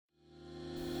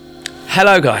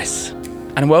Hello guys,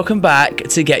 and welcome back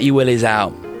to Get Your Willies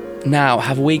Out. Now,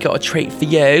 have we got a treat for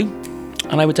you?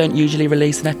 I know we don't usually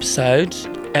release an episode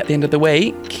at the end of the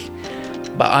week,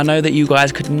 but I know that you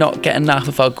guys could not get enough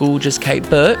of our gorgeous Kate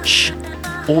Butch,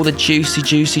 all the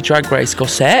juicy Drag Race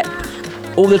gossip,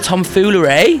 all the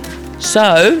tomfoolery.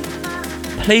 So,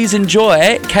 please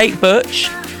enjoy Kate Butch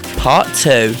Part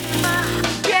 2.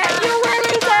 Get your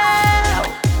willies out!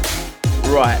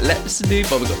 Right, let's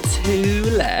move on. We've got 2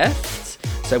 left.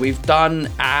 So we've done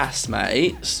ass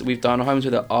mates, we've done homes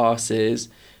with the arses,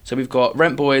 so we've got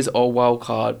rent boys or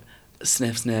wildcard.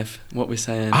 Sniff, what we're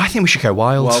saying. I think we should go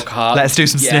wild. Wildcard. Let's do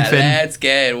some sniffing. Let's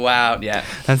get wild, yeah.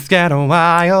 Let's get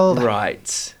wild.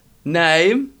 Right.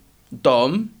 Name,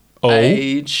 Dom. Oh.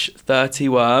 Age,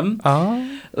 31.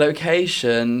 Oh.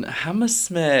 Location,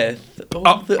 Hammersmith.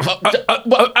 Are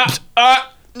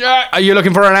you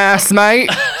looking for an ass, mate?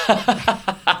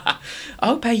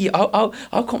 I'll pay you.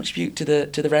 I'll contribute to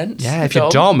the rent. Yeah, if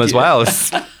you're Dom as well.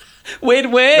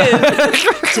 Win-win.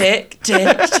 tick.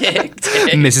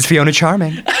 Mrs. Fiona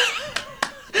Charming.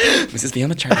 Mrs.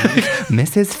 Fiona Charming.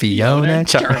 Mrs. Fiona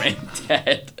Charming.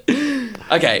 Dead.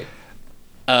 Okay.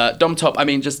 Dom Top,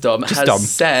 just Dom, has Dom.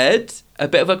 said a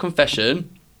bit of a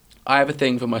confession. I have a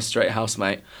thing for my straight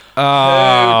housemate.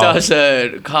 Oh. Who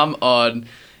doesn't? Come on.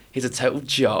 He's a total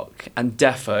jock and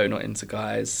defo not into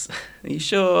guys. Are you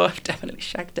sure? I've definitely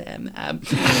shagged him.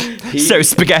 So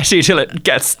spaghetti till it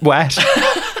gets wet.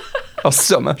 Oh,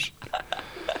 so much.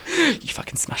 You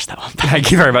fucking smashed that one.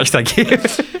 Thank you very much, thank you.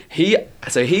 He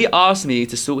asked me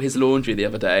to sort his laundry the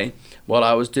other day while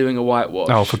I was doing a whitewash.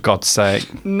 Oh, for God's sake.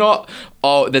 There's going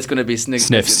to be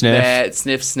sniff.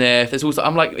 Sniff. There's also,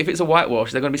 I'm like, if it's a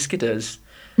whitewash, they're going to be skidders.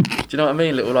 Do you know what I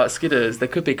mean? Little like skidders. There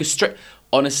could be, because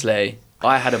honestly,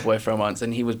 I had a boyfriend once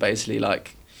and he was basically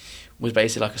like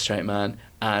a straight man,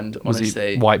 and honestly, was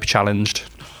he wipe challenged?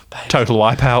 Total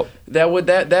wipeout. There was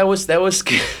total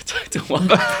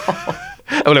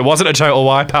wipeout. Well, it wasn't a total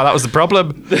wipeout. That was the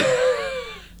problem.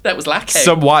 That was lacking.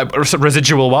 Some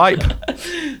residual wipe.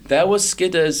 There was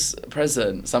skidders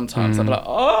present sometimes. I'm like,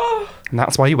 oh. And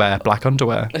that's why you wear black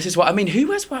underwear. This is what I mean. Who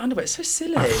wears white underwear? It's so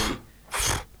silly.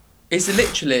 It's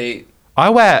literally. I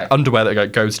wear underwear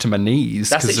that goes to my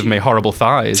knees because of my horrible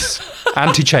thighs.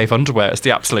 Anti-chafe underwear. It's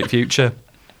the absolute future.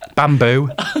 Bamboo.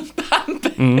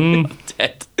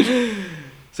 Dead.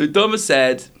 So Dom has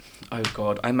said, oh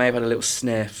God, I may have had a little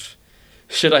sniff.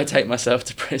 Should I take myself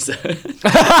to prison?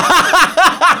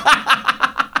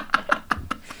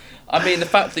 The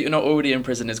fact that you're not already in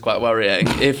prison is quite worrying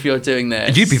if you're doing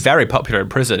this. You'd be very popular in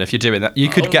prison if you're doing that. You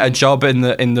could get a job in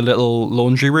the little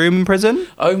laundry room in prison.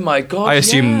 Oh my God, I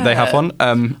assume they have one.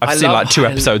 I've seen like 2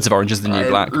 episodes of Orange is the New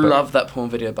Black. I love that porn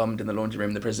video bummed in the laundry room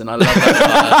in the prison. I love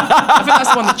that. I think that's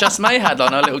the one that Just May had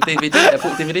on her little DVD, a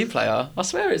full DVD player. I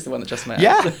swear it's the one that Just May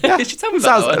had. Yeah. She tell me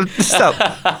about that one.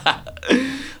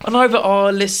 I know,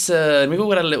 but listen, we've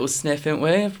all had a little sniff, haven't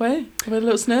we? Have we had a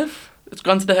little sniff? It's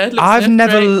gone to the head. I don't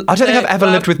think I've ever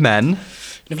lived with men.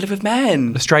 Never lived with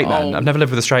men? A straight man. I've never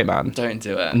lived with a straight man. Don't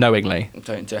do it. Knowingly.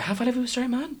 Don't do it. Have I lived with a straight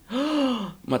man?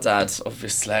 My dad,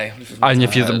 obviously. And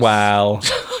if you're, well...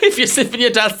 if you're sniffing your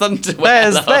dad's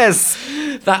underwear. There's...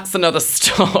 That's another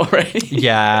story.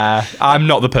 Yeah. I'm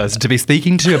not the person to be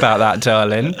speaking to about that,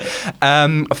 darling.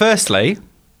 Firstly...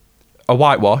 A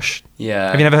whitewash.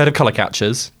 Yeah. Have you never heard of colour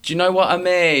catchers? Do you know what I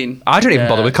mean? I don't even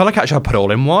bother with colour catcher. I put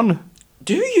all in one.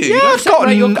 Do you? Yeah,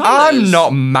 I'm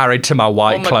not married to my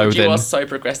white clothing. God, you are so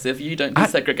progressive. You don't do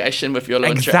segregation with your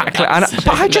laundry. Exactly.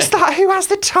 But I just thought, who has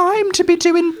the time to be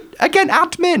doing, again,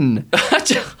 admin?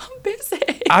 I'm busy.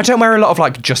 I don't wear a lot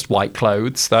of just white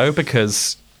clothes though,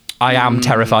 because I am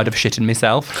terrified of shitting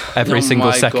myself every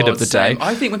single second of the day.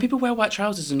 I think when people wear white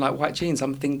trousers and white jeans,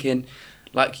 I'm thinking...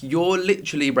 you're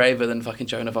literally braver than fucking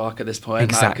Joan of Arc at this point.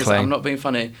 Exactly. Because I'm not being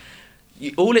funny.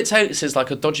 All it takes is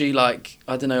a dodgy, bean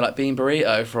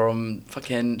burrito from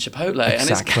fucking Chipotle. Exactly.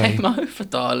 And it's game over,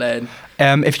 darling.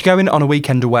 If you're going on a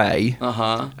weekend away,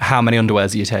 how many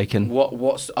underwears are you taking?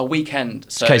 What's a weekend?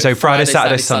 So Friday,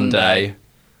 Saturday, Sunday.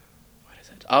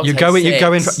 You're going.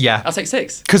 Yeah. I'll take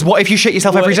 6. Because what if you shit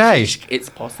yourself every day? It's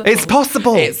possible. It's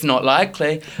possible. It's not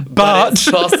likely, but it's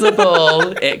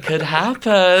possible. It could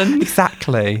happen.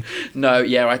 Exactly. No,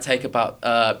 yeah, I take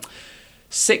about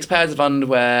 6 pairs of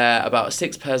underwear, about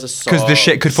 6 pairs of socks. Because the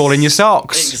shit could fall in your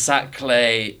socks.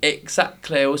 Exactly.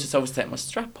 I also told to take my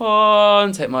strap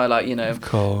on, take my, like, of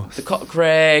course, the cock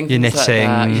ring, your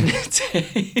knitting,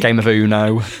 game of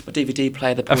Uno, my DVD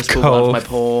player, the portable one for my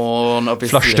porn,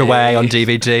 obviously. Flushed Away on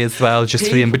DVD as well, just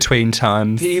for the in-between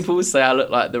times. People say I look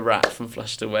like the rat from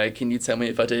Flushed Away. Can you tell me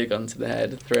if I do gun to the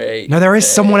head? 3. No, there is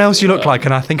someone else you look like,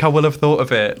 and I think I will have thought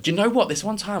of it. Do you know what? This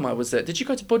one time I was at... Did you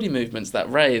go to Body Movements, that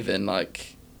rave in,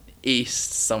 like,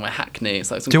 East somewhere, Hackney?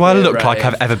 It's like some Do I look rave. like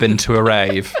I've ever been to a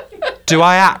rave? Do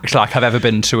I act like I've ever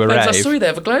been to a rave? I saw you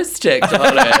there with a glow stick,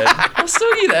 darling. I saw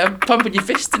you there pumping your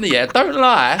fist in the air. Don't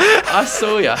lie. I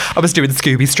saw you. I was doing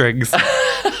Scooby strings.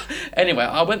 Anyway,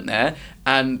 I went there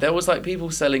and there was like people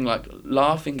selling like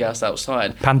laughing gas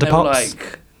outside. Panda they Pops? Were,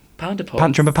 like, Panda Pops.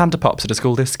 Remember Panda Pops at a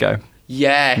school disco?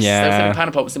 Yes. Yeah. They were selling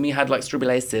Panda Pops and we had like strawberry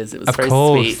laces. It was Of very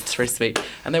course. sweet. It's very sweet.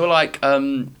 And they were like,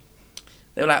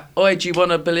 oi, do you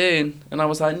want a balloon? And I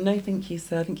was like, no, thank you,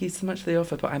 sir. Thank you so much for the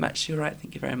offer, but I'm actually all right.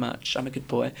 Thank you very much. I'm a good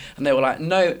boy. And they were like,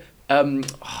 no,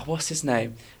 what's his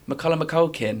name? Macaulay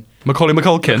Culkin. Macaulay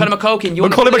Culkin. Macaulay Culkin. You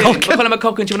want Macaulay a balloon? Culkin. Macaulay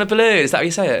Culkin. Do you want a balloon? Is that how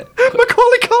you say it?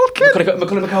 Macaulay Culkin.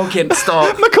 Macaulay Culkin.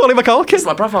 Stop. Macaulay Culkin. It's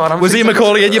my brother. And I'm Was he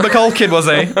Macaulay and you Macaulkin, was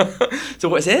he? So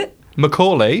what is it?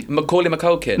 Macaulay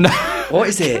Culkin. No. What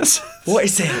is it? What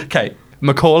is it? Okay.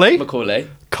 Macaulay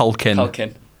Culkin.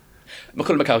 Culkin.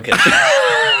 Macaulay Culkin.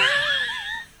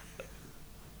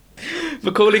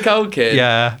 Macaulay Culkin.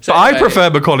 Yeah. So but anyway, I prefer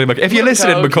Macaulay Culkin. If you're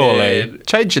listening, Culkin. Macaulay,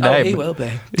 change your name. Oh, he will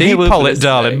be. Depol it,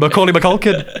 darling. Macaulay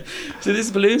Culkin. So this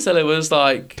balloon seller was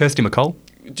like, Kirsty McCall.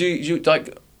 do you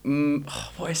like,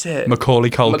 what is it? Macaulay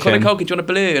Culkin. Macaulay Culkin, do you want a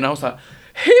balloon? And I was like,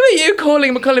 who are you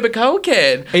calling Macaulay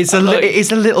Culkin? It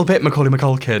is a little bit Macaulay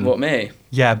Culkin. What, me?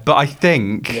 Yeah, but I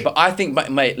think... Yeah, but I think,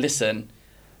 mate, listen,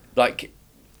 like,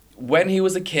 when he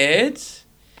was a kid...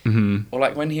 Mm-hmm. Or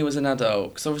like when he was an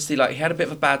adult, because obviously like he had a bit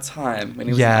of a bad time when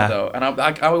he was Yeah. an adult, and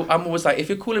I'm always like, if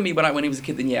you're calling me when he was a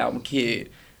kid, then yeah, I'm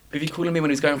cute. But if you're calling me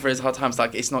when he was going through his hard times,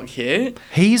 like it's not cute.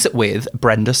 He's with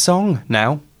Brenda Song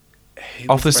now. Who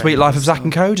Off the was Sweet Brenda Life of Zack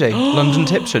and Song? Cody, London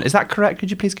Tipton. Is that correct?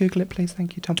 Could you please Google it, please?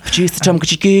 Thank you, Tom. Producer Tom,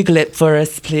 could you Google it for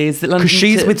us, please? Because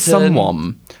she's with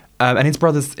someone, and his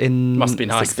brother's in Must be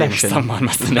nice. Succession. Someone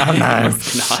must be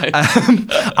nice.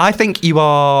 I think you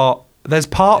are. There's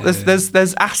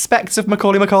aspects of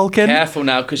Macaulay Culkin. Careful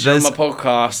now, because you're on my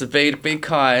podcast. So be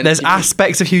kind. There's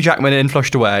aspects of Hugh Jackman in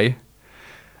Flushed Away.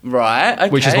 Right. Okay.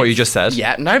 Which is what you just said.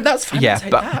 Yeah. No, that's fine. Yeah,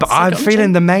 but I'm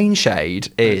feeling the main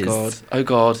shade is. Oh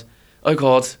god.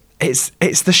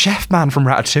 It's the chef man from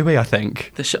Ratatouille, I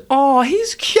think. Oh,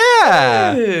 he's cute.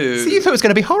 Yeah. So you thought it was going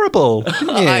to be horrible, didn't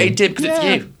you? I did, because it's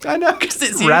you. I know. Because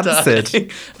it's you. Rancid.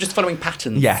 I'm just following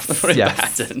patterns. Yes.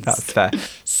 Patterns. That's fair.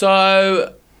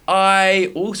 So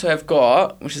I also have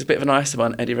got, which is a bit of a nicer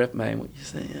one, Eddie Redmayne. What you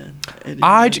saying?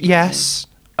 Yes.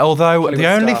 Although Hollywood the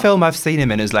only star. film I've seen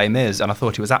him in is Les Mis, and I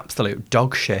thought he was absolute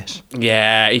dog shit.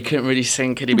 Yeah, he couldn't really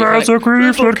sing, could he? There's a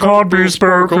grief that can't be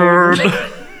spoken.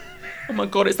 Oh my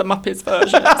god, it's the Muppets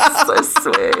version. It's so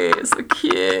sweet. It's so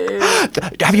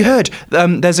cute. Have you heard?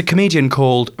 There's a comedian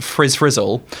called Frizz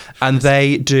Frizzle, and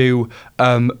they do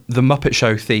the Muppet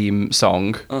Show theme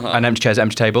song, and Empty Chairs,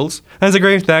 Empty Tables. There's a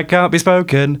grief that can't be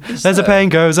spoken. There's a pain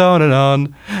goes on and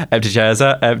on. Empty chairs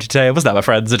are empty tables. Now my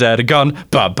friends are dead and gone.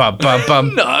 Bum, bum, bum,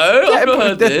 bum. No, I've not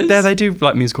heard this. There they do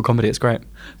like musical comedy. It's great.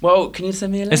 Well, can you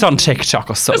send me a link? It's on TikTok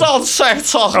or something. It's on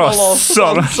TikTok. Oh,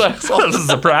 son. It's That's a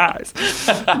surprise.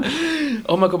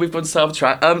 Oh my god, we've gone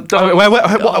self-track.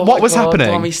 What was happening?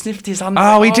 Dom, he sniffed his hand.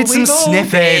 Oh, he did some we've all sniffing.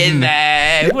 been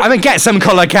there. I mean, get some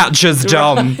colour catchers,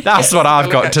 Dom. That's what I've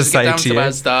got to say to you.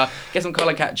 Get some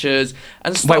collar catchers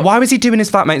and stop. Wait, why was he doing his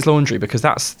flatmate's laundry? Because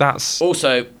that's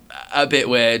Also a bit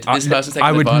weird. This person's taking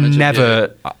I would advantage never.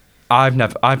 of you. I've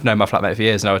known my flatmate for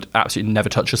years, and I would absolutely never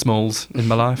touch a Smalls in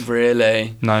my life.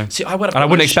 Really? No. See, I would. And I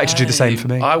wouldn't expect you to do the same for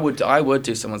me. I would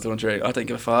do someone's laundry. I don't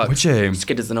give a fuck. Would you?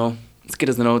 Skidders and all.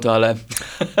 Skidders and all, darling.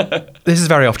 This is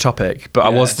very off topic, but I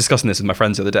Yeah. was discussing this with my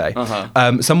friends the other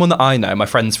day. Someone that I know, my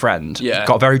friend's friend, Yeah.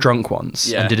 got very drunk once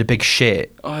Yeah. and did a big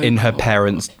shit Oh, in her God.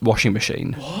 parents' washing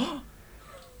machine. What?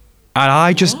 And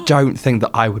I just don't think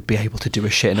that I would be able to do a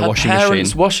shit in a Her washing parents'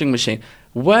 machine. washing machine.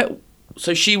 Where?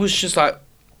 So she was just like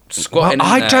squatting.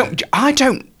 Well, in there.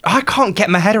 I can't get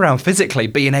my head around physically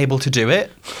being able to do it.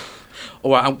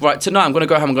 All right, tonight I'm going to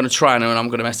go home. I'm going to try and I'm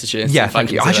going to message you. And see Yeah, if I thank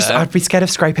can you. do it. I'd be scared of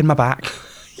scraping my back.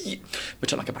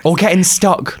 Which I like a back. Or getting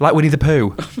stuck like Winnie the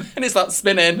Pooh. And it's like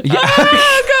spinning. Yeah.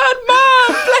 Oh God,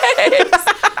 Mum, please!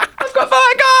 I've got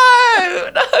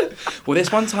vertigo. No. Well,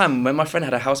 this one time when my friend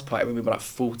had a house party when we were like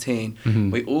 14,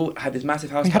 we all had this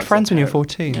massive house. You party. had friends when you were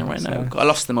 14. Yeah, right so. now. I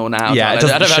lost them all now. Yeah, I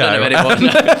don't know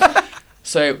anyone.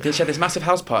 So she had this massive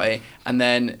house party, and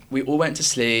then we all went to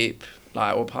sleep,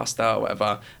 like all passed out or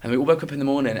whatever, and we all woke up in the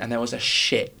morning and there was a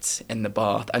shit in the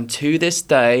bath. And to this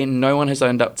day, no one has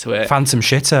owned up to it. Phantom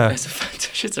shitter. There's a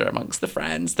phantom shitter amongst the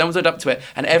friends. No one's owned up to it,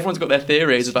 and everyone's got their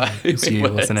theories about who It was you,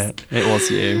 wasn't it? It was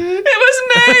you. It was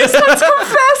me. So to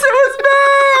confess, it was me.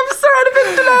 I'm sorry to be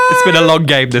delayed. It's been a long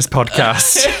game, this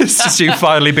podcast. It's just you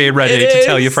finally being ready to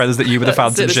tell your friends that you were the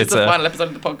phantom This is the shitter. final episode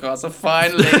of the podcast. I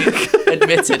finally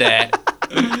admitted it.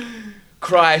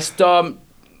 Christ,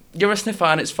 you're a sniffer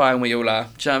and it's fine, we all are.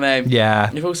 Do you know what I mean? Yeah.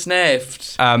 You've all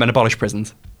sniffed. And abolish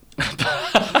prisons.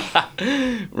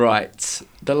 Right.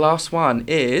 The last one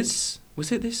is...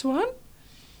 Was it this one?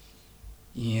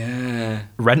 Yeah.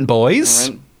 Rent boys.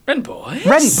 Rent boys?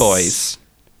 Rent boys.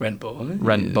 Rent boys.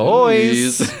 Rent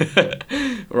boys.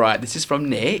 Right, this is from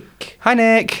Nick. Hi,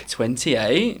 Nick.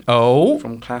 28. Oh.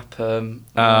 From Clapham.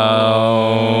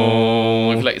 Oh.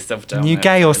 We've let yourself down. You there.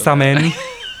 gay or something?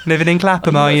 Living in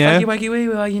Clapham, are you? Waggy waggy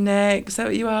wee, are you, Nick? Is that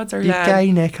what you are, dirty You lad?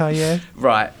 gay, Nick, are you?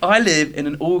 Right, I live in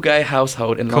an all-gay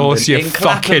household in London. Of course you in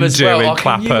Clapham fucking as do well. in Oh,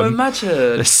 Clapham. Can you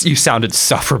imagine? You sounded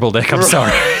insufferable, Nick. I'm sorry.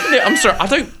 Nick, I'm sorry. I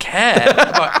don't care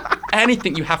about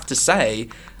anything you have to say.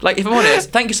 Like, if I'm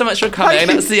honest, thank you so much for coming.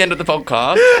 That's the end of the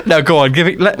podcast. No, go on.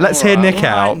 Let's hear Nick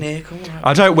out. Nick, all right.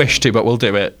 I don't wish to, but we'll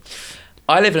do it.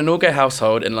 I live in an all-gay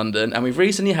household in London, and we've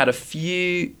recently had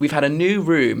we've had a new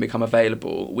room become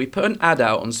available. We put an ad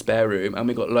out on Spare Room, and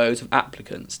we got loads of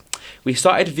applicants. We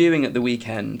started viewing at the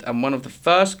weekend, and one of the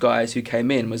first guys who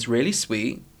came in was really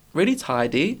sweet, really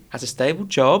tidy, has a stable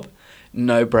job,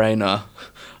 no-brainer.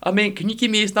 I mean, can you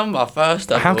give me his number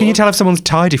first? How can you tell if someone's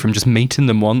tidy from just meeting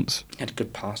them once? He had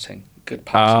good passing. Good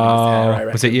passing. In his hair, I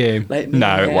reckon. Was it you? Like,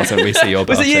 No, it wasn't. We see your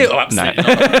Was it button. you? Oh,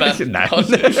 absolutely No. not.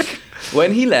 No.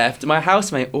 When he left, my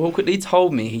housemate awkwardly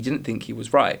told me he didn't think he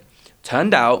was right.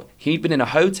 Turned out he'd been in a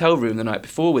hotel room the night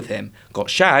before with him, got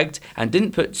shagged, and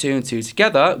didn't put two and two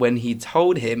together when he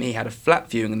told him he had a flat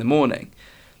viewing in the morning.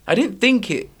 I didn't think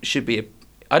it should put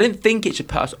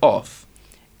us off.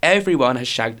 Everyone has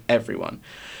shagged everyone.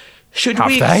 Should Have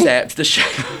we they? accept the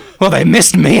shag? Well, they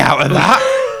missed me out of that.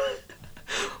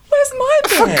 Where's my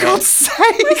bed? For God's sake.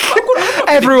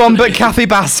 Everyone but Kathy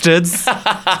Bastards.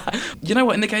 You know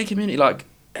what? In the gay community, like,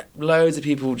 loads of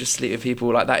people just sleep with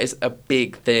people. Like, that is a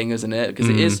big thing, isn't it? Because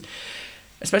it is,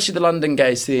 especially the London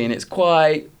gay scene. It's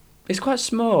quite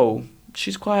small.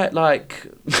 She's quite like.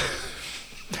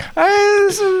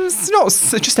 It's not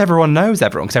just everyone knows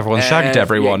everyone because everyone shagged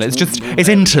everyone. It's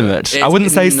intimate. I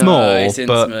wouldn't say small, it's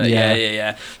but intimate.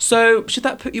 Yeah. So should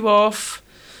that put you off?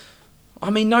 I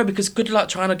mean, no, because good luck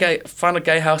trying to find a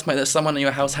gay housemate that someone in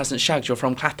your house hasn't shagged. You're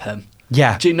from Clapham.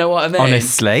 Yeah. Do you know what I mean?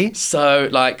 Honestly. So,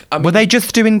 like, I mean, Were they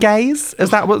just doing gays?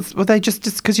 Is that what? Were they just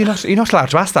because you're not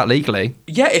allowed to ask that legally?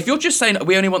 yeah, if you're just saying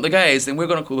we only want the gays, then we're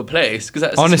going to call the police because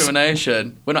that's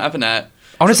discrimination. We're not having that.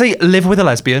 Honestly, live with a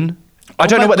lesbian. I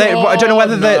don't know what they. I don't know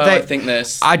whether they. I think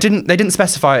this. They didn't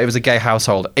specify it was a gay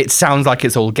household. It sounds like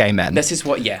it's all gay men. This is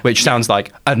what. Yeah. Which sounds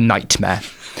like a nightmare.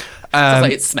 Sounds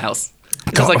like it smells.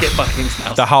 It sounds like it fucking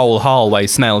smells. The whole hallway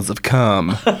smells of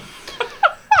cum.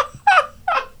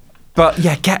 But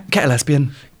yeah, get a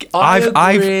lesbian. I've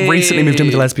recently moved in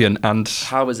with a lesbian and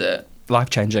how was it?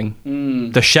 Life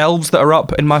changing. The shelves that are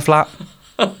up in my flat.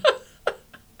 The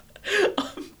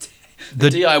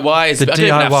DIYs. The I don't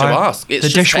even have to ask. It's the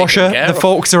just dishwasher. taken care The of.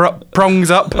 forks are up. Prongs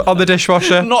up on the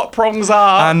dishwasher. Not prongs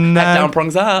up. And, Head down,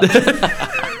 prongs up.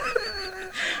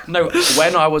 No,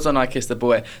 when I was on I Kissed the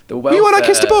Boy, the welfare... You on I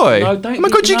Kissed a Boy? No, don't. Oh my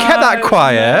God, you kept that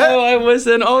quiet. No, I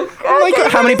wasn't. Oh my God,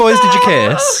 how many boys did you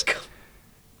kiss?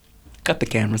 Cut the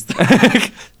cameras.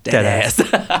 Dead ass.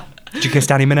 Did you kiss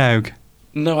Danny Minogue?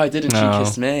 No, I didn't. No. She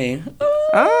kissed me.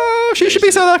 Oh, she should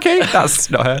be so lucky. That's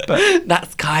not her, but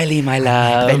That's Kylie, my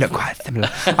love. they look quite similar.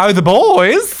 Oh, the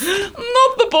boys?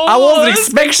 Not the boys. I wasn't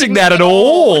expecting that at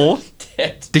all.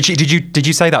 Dead. Did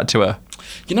you say that to her?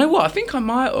 You know what? I think I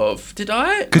might have. Did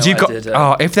I? Because No, you've I got. didn't.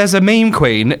 Oh, if there's a meme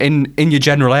queen in your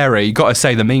general area, you got to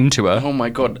say the meme to her. Oh my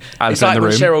God. Alice It's in like the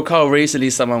when room. Cheryl Cole recently,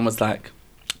 someone was like,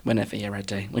 whenever you're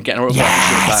ready. We're getting her up.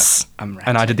 Yes. Like, I'm ready.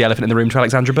 And I did the elephant in the room to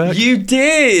Alexandra Burke. You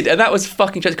did, and that was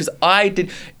fucking tragic because I did.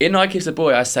 In I Kiss a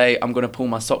Boy, I say I'm gonna pull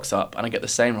my socks up, and I get the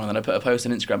saying wrong. And I put a post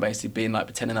on Instagram basically being like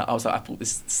pretending that I was like I pulled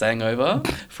this saying over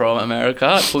from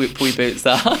America. Pull your boots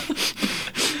up.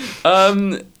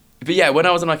 But yeah, when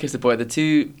I was on I Kiss a Boy, the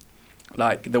two,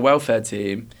 like the welfare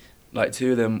team, like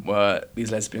two of them were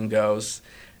these lesbian girls.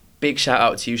 Big shout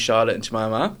out to you, Charlotte and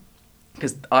Jemima.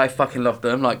 Because I fucking loved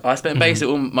them. Like, I spent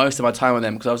basically most of my time with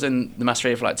them because I was in the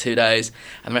Masseria for like 2 days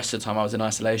and the rest of the time I was in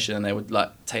isolation and they would like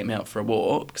take me out for a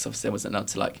walk because obviously I wasn't allowed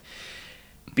to like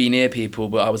be near people,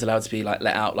 but I was allowed to be like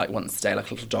let out like once a day,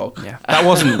 like a little dog. Yeah. That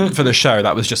wasn't for the show.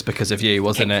 That was just because of you,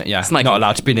 wasn't it? Yeah. Like, not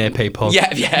allowed to be near people. Yeah.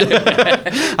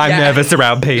 I'm nervous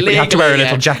around people. You had to wear a Legally,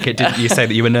 little jacket, didn't you? Say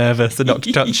that you were nervous and not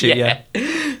to touch you. Yeah.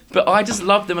 But I just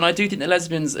love them, and I do think that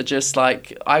lesbians are just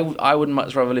like I would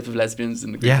much rather live with lesbians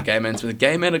than a group of gay men. So the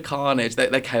gay men are carnage.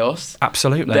 They're chaos.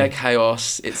 Absolutely. They're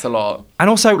chaos. It's a lot. And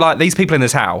also, like, these people in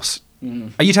this house.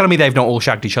 Are you telling me they've not all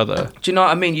shagged each other? Do you know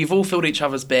what I mean? You've all filled each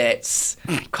other's bits.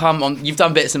 Come on, you've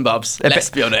done bits and bobs.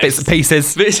 Let's be honest. Bits and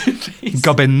pieces. Bits and pieces.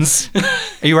 Gubbins.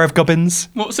 Are you aware of gubbins?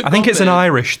 What's a I think it's an gubbin?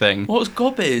 Irish thing. What's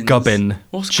gobbins? Gubbin.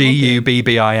 What's Gubbin.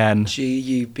 Gubbin.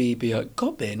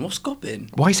 Gobbin. What's gobbin?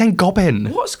 Why are you saying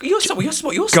gobbin? What's you're saying?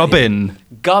 Gubbin.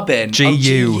 Gubbin.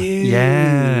 G-U.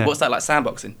 Yeah. What's that, like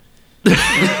sandboxing?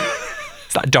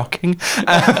 Is that docking?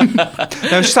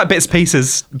 No, it's just like bits,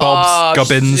 pieces, bobs,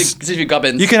 gubbins.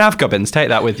 Gubbins. You can have gubbins. Take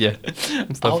that with you.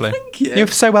 It's lovely. Thank you. You're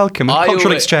so welcome.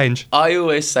 Cultural exchange. I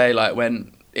always say, like,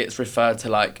 when it's referred to,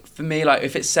 like, for me, like,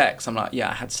 if it's sex, I'm like, yeah,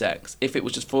 I had sex. If it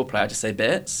was just foreplay, I just say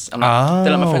bits. I'm like,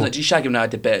 then like my friends like, do you shag him? No, I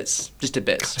did bits. Just did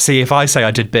bits. See, if I say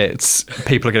I did bits,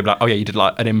 people are going to be like, oh yeah, you did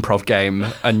like an improv game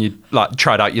and you like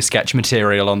tried out your sketch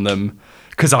material on them.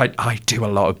 Because I do a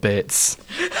lot of bits.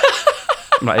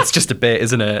 Like, it's just a bit,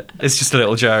 isn't it? It's just a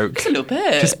little joke. It's a little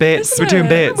bit. Just bits. We're doing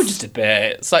bits. We just did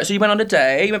bits. Like, so you went on a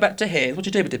day, you went back to his. What'd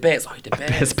you do? We did bits. Oh, you did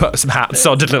bits. Let's put some hats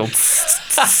on, did a little...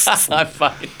 I'm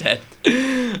fucking dead.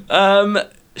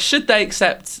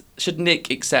 Should Nick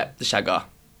accept the shagger?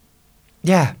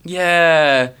 Yeah.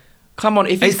 Yeah. Come on,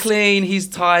 if he's clean, he's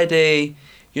tidy,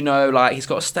 you know, like, he's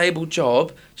got a stable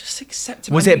job, just accept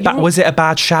him. Was it a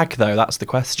bad shag, though? That's the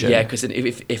question. Yeah, because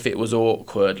if it was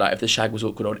awkward, like, if the shag was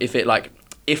awkward, or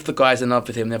if the guy's in love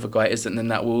with him, the other guy isn't, then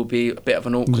that will be a bit of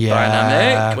an awkward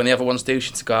dynamic. When the other one's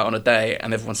douching to go out on a date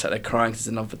and everyone's sat there crying because he's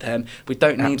in love with them. We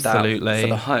don't need that for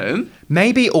the home.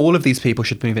 Maybe all of these people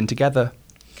should move in together.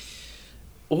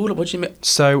 What do you mean?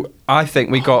 So I think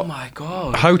we got... Oh my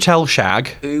God. Hotel shag.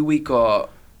 Who we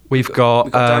got? We've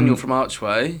got Daniel from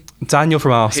Archway. Daniel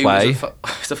from Archway.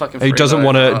 He's a fucking who doesn't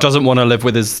want to live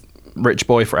with his rich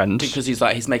boyfriend because he's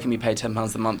making me pay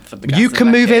 £10 a month for the gas. You can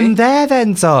move in there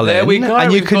then, darling. There we go.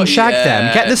 And you can shag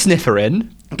them. Get the sniffer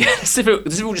in. The sniffer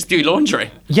will just do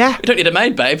laundry. Yeah. We don't need a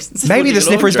maid, babes. Maybe the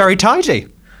sniffer is very tidy.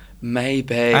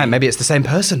 Maybe. And maybe it's the same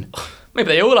person. Maybe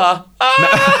they all are.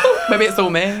 Maybe it's all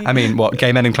me. I mean, what,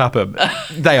 gay men in Clapham?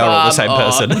 They are all the same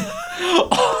person.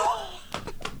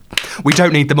 We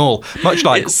don't need them all. Much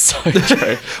like... It's so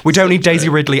true. We don't need Daisy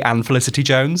Ridley and Felicity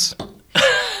Jones.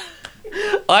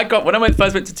 When I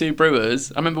first went to Two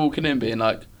Brewers, I remember walking in being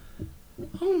like,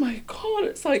 oh my God,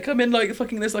 it's like I'm in like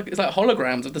fucking this, like it's like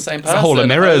holograms of the same person. It's a hall of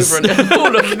mirrors.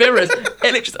 Hall of mirrors.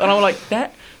 And I'm like,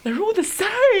 they're all the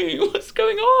same. What's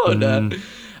going on?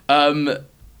 But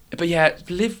yeah,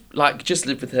 just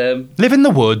live with him. Live in the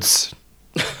woods.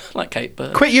 Like Kate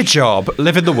Bush. Quit your job,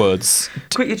 live in the woods.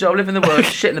 Quit your job, live in the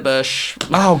woods, shit in the bush.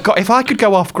 Oh God, if I could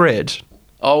go off grid.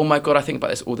 Oh my God, I think about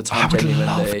this all the time. I would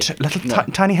love to.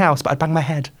 Tiny house, but I'd bang my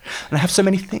head. And I have so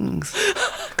many things.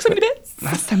 So many bits. I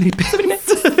have so many bits.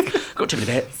 Got too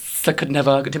many bits. I could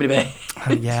never. Got too many bits.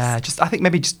 Yeah, I think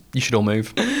maybe you should all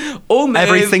move. All move.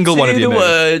 Every single one of you the move.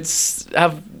 words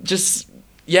have just...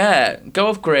 Yeah, go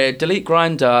off grid, delete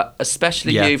Grindr,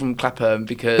 especially you from Clapham,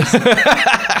 because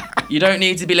you don't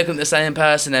need to be looking at the same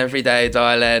person every day,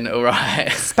 darling, all right?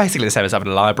 It's basically the same as having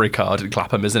a library card in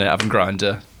Clapham, isn't it, having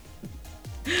Grindr?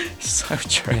 So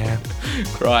true. Yeah.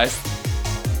 Christ.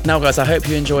 Now, guys, I hope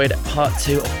you enjoyed part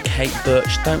 2 of Kate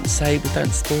Butch. Don't say we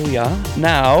don't spoil ya.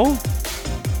 Now,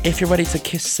 if you're ready to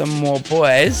kiss some more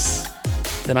boys,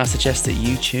 then I suggest that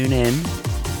you tune in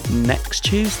next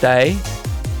Tuesday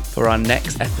for our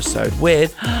next episode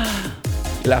with...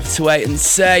 You'll have to wait and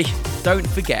see. Don't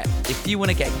forget, if you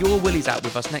want to get your willies out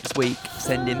with us next week,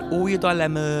 send in all your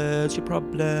dilemmas, your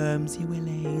problems, your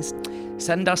willies.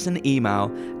 Send us an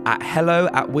email at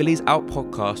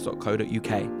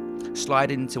hello@williesoutpodcast.co.uk.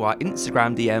 Slide into our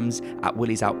Instagram DMs at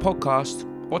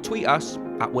williesoutpodcast or tweet us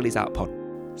at williesoutpod.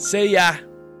 See ya!